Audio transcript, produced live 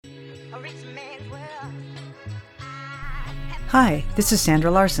Hi, this is Sandra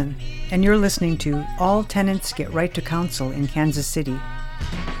Larson, and you're listening to All Tenants Get Right to Counsel in Kansas City.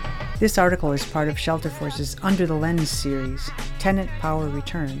 This article is part of Shelterforce's Under the Lens series, Tenant Power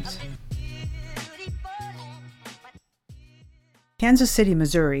Returns. Kansas City,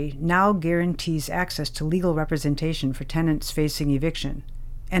 Missouri now guarantees access to legal representation for tenants facing eviction,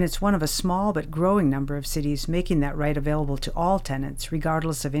 and it's one of a small but growing number of cities making that right available to all tenants,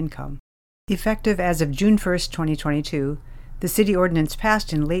 regardless of income. Effective as of June 1, 2022, the city ordinance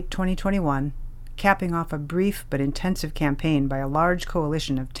passed in late 2021, capping off a brief but intensive campaign by a large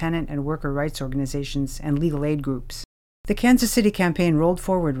coalition of tenant and worker rights organizations and legal aid groups. The Kansas City campaign rolled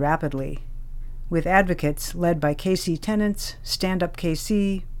forward rapidly, with advocates led by KC Tenants, Stand Up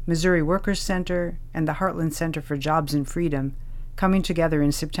KC, Missouri Workers Center, and the Heartland Center for Jobs and Freedom coming together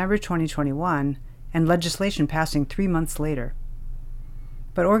in September 2021 and legislation passing 3 months later.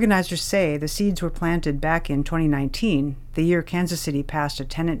 But organizers say the seeds were planted back in 2019, the year Kansas City passed a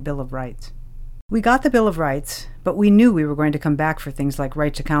Tenant Bill of Rights. We got the Bill of Rights, but we knew we were going to come back for things like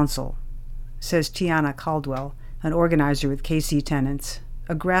right to counsel, says Tiana Caldwell, an organizer with KC Tenants,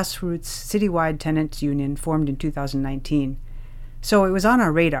 a grassroots citywide tenants union formed in 2019. So it was on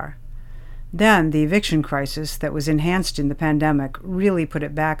our radar. Then the eviction crisis that was enhanced in the pandemic really put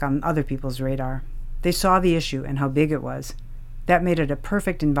it back on other people's radar. They saw the issue and how big it was. That made it a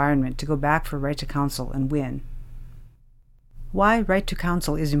perfect environment to go back for right to counsel and win. Why right to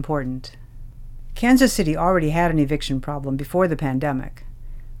counsel is important. Kansas City already had an eviction problem before the pandemic.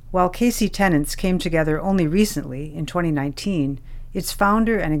 While KC Tenants came together only recently, in 2019, its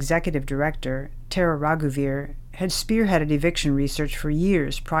founder and executive director, Tara Raghuvir, had spearheaded eviction research for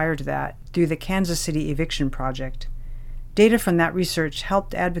years prior to that through the Kansas City Eviction Project. Data from that research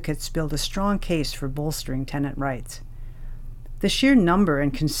helped advocates build a strong case for bolstering tenant rights. The sheer number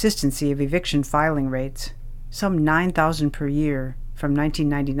and consistency of eviction filing rates, some 9,000 per year from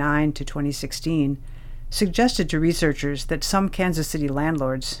 1999 to 2016, suggested to researchers that some Kansas City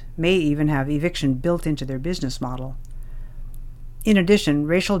landlords may even have eviction built into their business model. In addition,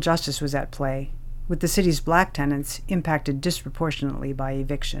 racial justice was at play, with the city's black tenants impacted disproportionately by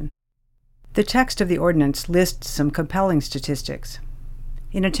eviction. The text of the ordinance lists some compelling statistics.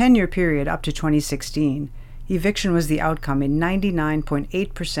 In a 10-year period up to 2016, eviction was the outcome in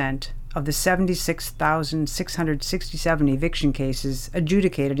 99.8% of the 76,667 eviction cases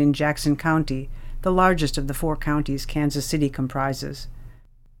adjudicated in Jackson County, the largest of the 4 counties Kansas City comprises.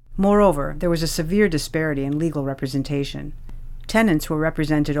 Moreover, there was a severe disparity in legal representation. Tenants were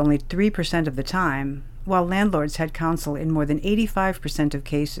represented only 3% of the time, while landlords had counsel in more than 85% of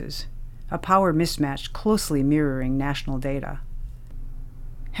cases, a power mismatch closely mirroring national data.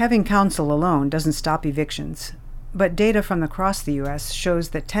 Having counsel alone doesn't stop evictions, but data from across the U.S. shows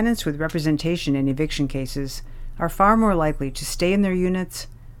that tenants with representation in eviction cases are far more likely to stay in their units,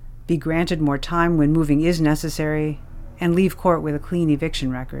 be granted more time when moving is necessary, and leave court with a clean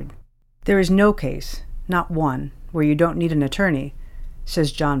eviction record. There is no case, not one, where you don't need an attorney,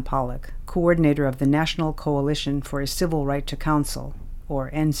 says John Pollock, coordinator of the National Coalition for a Civil Right to Counsel,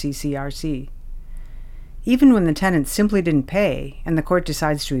 or NCCRC. Even when the tenant simply didn't pay and the court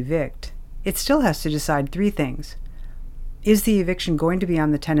decides to evict, it still has to decide 3 things. Is the eviction going to be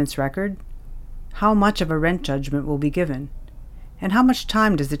on the tenant's record? How much of a rent judgment will be given? And how much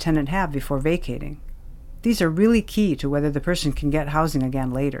time does the tenant have before vacating? These are really key to whether the person can get housing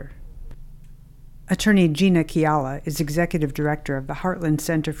again later. Attorney Gina Kiala is executive director of the Heartland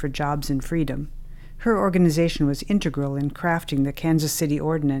Center for Jobs and Freedom. Her organization was integral in crafting the Kansas City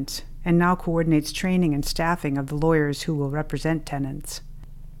ordinance and now coordinates training and staffing of the lawyers who will represent tenants.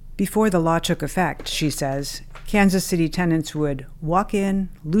 Before the law took effect, she says, Kansas City tenants would walk in,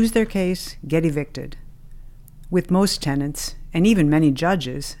 lose their case, get evicted. With most tenants, and even many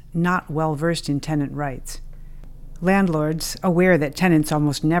judges, not well versed in tenant rights. Landlords, aware that tenants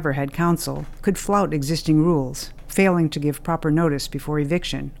almost never had counsel, could flout existing rules, failing to give proper notice before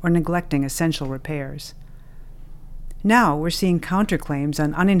eviction or neglecting essential repairs. Now we're seeing counterclaims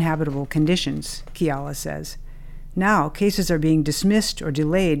on uninhabitable conditions, Kiala says. Now cases are being dismissed or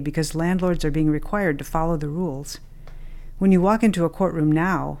delayed because landlords are being required to follow the rules. When you walk into a courtroom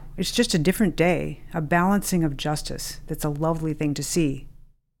now, it's just a different day, a balancing of justice that's a lovely thing to see.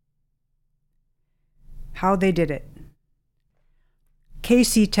 How they did it.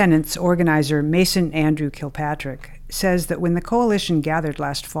 KC Tenants organizer Mason Andrew Kilpatrick says that when the coalition gathered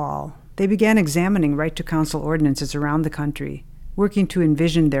last fall, they began examining right to counsel ordinances around the country, working to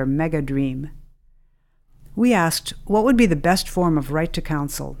envision their mega dream. We asked what would be the best form of right to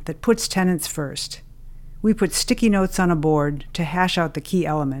counsel that puts tenants first. We put sticky notes on a board to hash out the key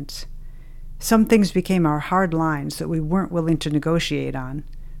elements. Some things became our hard lines that we weren't willing to negotiate on.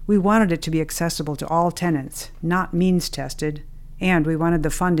 We wanted it to be accessible to all tenants, not means-tested, and we wanted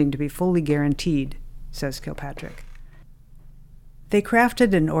the funding to be fully guaranteed, says Kilpatrick. They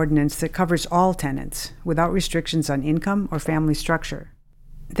crafted an ordinance that covers all tenants, without restrictions on income or family structure.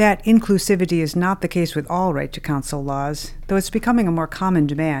 That inclusivity is not the case with all right to counsel laws, though it's becoming a more common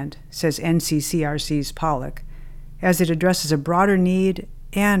demand, says NCCRC's Pollock, as it addresses a broader need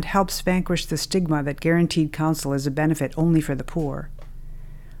and helps vanquish the stigma that guaranteed counsel is a benefit only for the poor.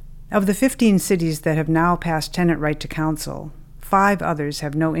 Of the 15 cities that have now passed tenant right to counsel, 5 others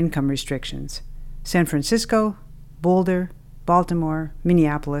have no income restrictions: San Francisco, Boulder, Baltimore,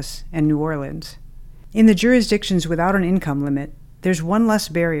 Minneapolis, and New Orleans. In the jurisdictions without an income limit, there's one less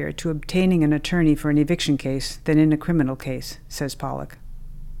barrier to obtaining an attorney for an eviction case than in a criminal case, says Pollock.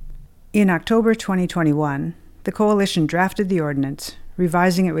 In October 2021, the coalition drafted the ordinance,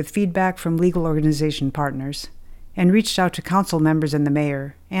 revising it with feedback from legal organization partners, and reached out to council members and the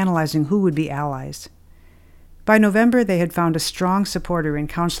mayor, analyzing who would be allies. By November, they had found a strong supporter in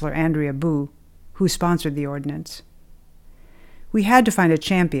Councilor Andrea Boo, who sponsored the ordinance. We had to find a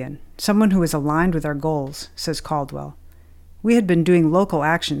champion, someone who was aligned with our goals, says Caldwell. We had been doing local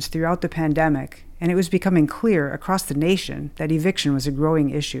actions throughout the pandemic, and it was becoming clear across the nation that eviction was a growing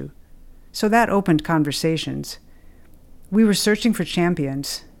issue. So that opened conversations. We were searching for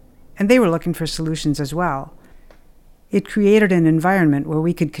champions, and they were looking for solutions as well. It created an environment where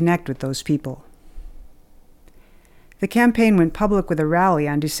we could connect with those people. The campaign went public with a rally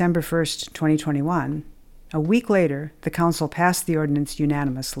on December 1st, 2021. A week later, the council passed the ordinance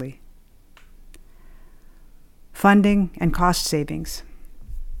unanimously. Funding and cost savings.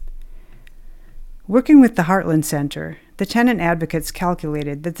 Working with the Heartland Center, the tenant advocates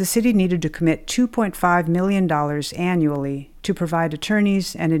calculated that the city needed to commit $2.5 million annually to provide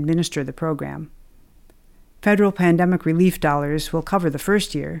attorneys and administer the program. Federal pandemic relief dollars will cover the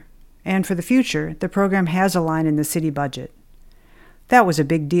first year, and for the future, the program has a line in the city budget. That was a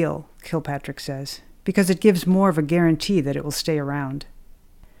big deal, Kilpatrick says, because it gives more of a guarantee that it will stay around.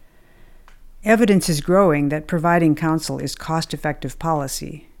 Evidence is growing that providing counsel is cost-effective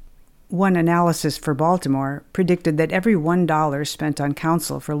policy. One analysis for Baltimore predicted that every $1 spent on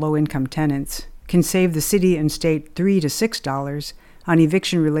counsel for low-income tenants can save the city and state $3 to $6 on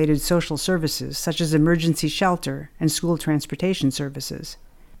eviction-related social services such as emergency shelter and school transportation services.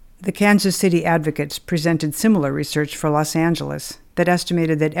 The Kansas City advocates presented similar research for Los Angeles that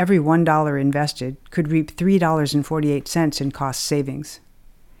estimated that every $1 invested could reap $3.48 in cost savings.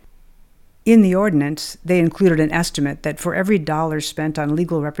 In the ordinance, they included an estimate that for every dollar spent on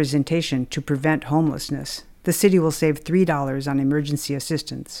legal representation to prevent homelessness, the city will save $3 on emergency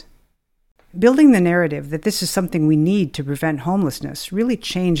assistance. Building the narrative that this is something we need to prevent homelessness really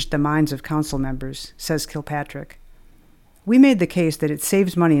changed the minds of council members, says Kilpatrick. We made the case that it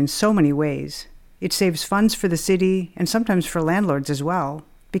saves money in so many ways. It saves funds for the city and sometimes for landlords as well,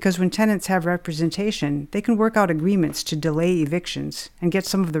 because when tenants have representation, they can work out agreements to delay evictions and get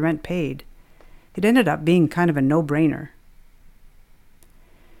some of the rent paid. It ended up being kind of a no-brainer.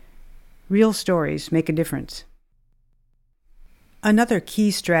 Real stories make a difference. Another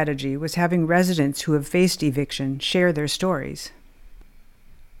key strategy was having residents who have faced eviction share their stories.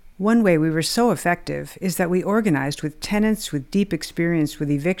 One way we were so effective is that we organized with tenants with deep experience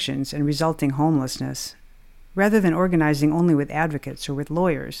with evictions and resulting homelessness, rather than organizing only with advocates or with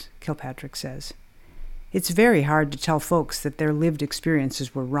lawyers, Kilpatrick says. It's very hard to tell folks that their lived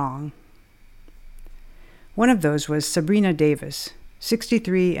experiences were wrong. One of those was Sabrina Davis,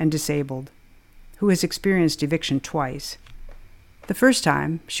 63 and disabled, who has experienced eviction twice. The first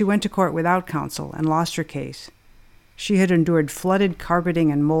time, she went to court without counsel and lost her case. She had endured flooded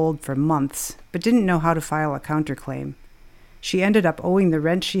carpeting and mold for months, but didn't know how to file a counterclaim. She ended up owing the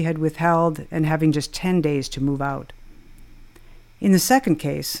rent she had withheld and having just 10 days to move out. In the second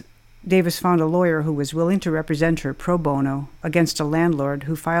case, Davis found a lawyer who was willing to represent her pro bono against a landlord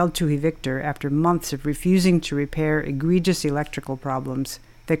who filed to evict her after months of refusing to repair egregious electrical problems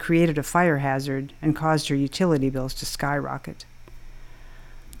that created a fire hazard and caused her utility bills to skyrocket.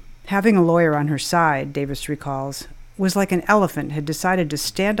 Having a lawyer on her side, Davis recalls, was like an elephant had decided to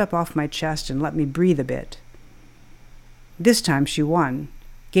stand up off my chest and let me breathe a bit. This time she won,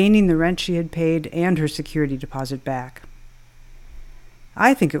 gaining the rent she had paid and her security deposit back.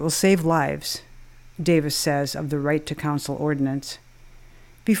 I think it will save lives, Davis says of the Right to Counsel ordinance.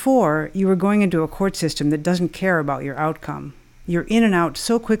 Before, you were going into a court system that doesn't care about your outcome. You're in and out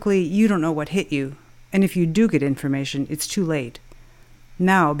so quickly you don't know what hit you, and if you do get information, it's too late.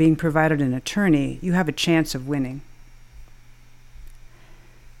 Now, being provided an attorney, you have a chance of winning.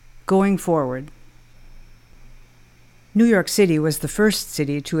 Going forward. New York City was the first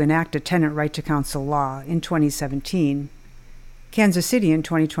city to enact a tenant right to counsel law in 2017. Kansas City in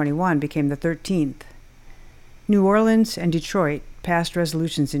 2021 became the 13th. New Orleans and Detroit passed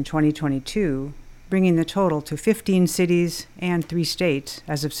resolutions in 2022, bringing the total to 15 cities and 3 states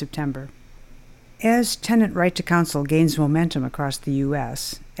as of September. As tenant right to counsel gains momentum across the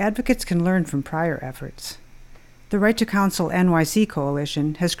U.S., advocates can learn from prior efforts. The Right to Counsel NYC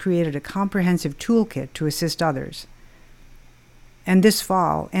Coalition has created a comprehensive toolkit to assist others. And this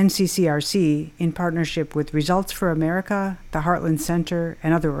fall, NCCRC, in partnership with Results for America, the Heartland Center,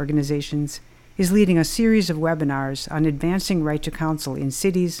 and other organizations, is leading a series of webinars on advancing right to counsel in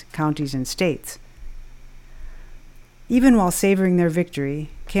cities, counties, and states. Even while savoring their victory,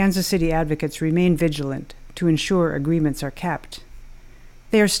 Kansas City advocates remain vigilant to ensure agreements are kept.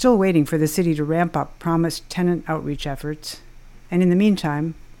 They are still waiting for the city to ramp up promised tenant outreach efforts, and in the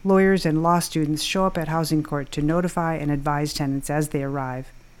meantime, lawyers and law students show up at housing court to notify and advise tenants as they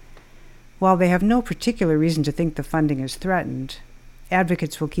arrive. While they have no particular reason to think the funding is threatened,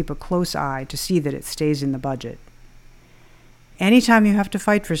 advocates will keep a close eye to see that it stays in the budget. Anytime you have to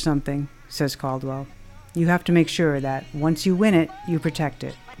fight for something, says Caldwell, you have to make sure that once you win it, you protect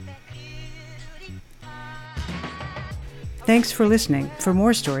it. Thanks for listening. For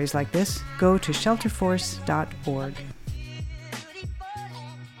more stories like this, go to shelterforce.org.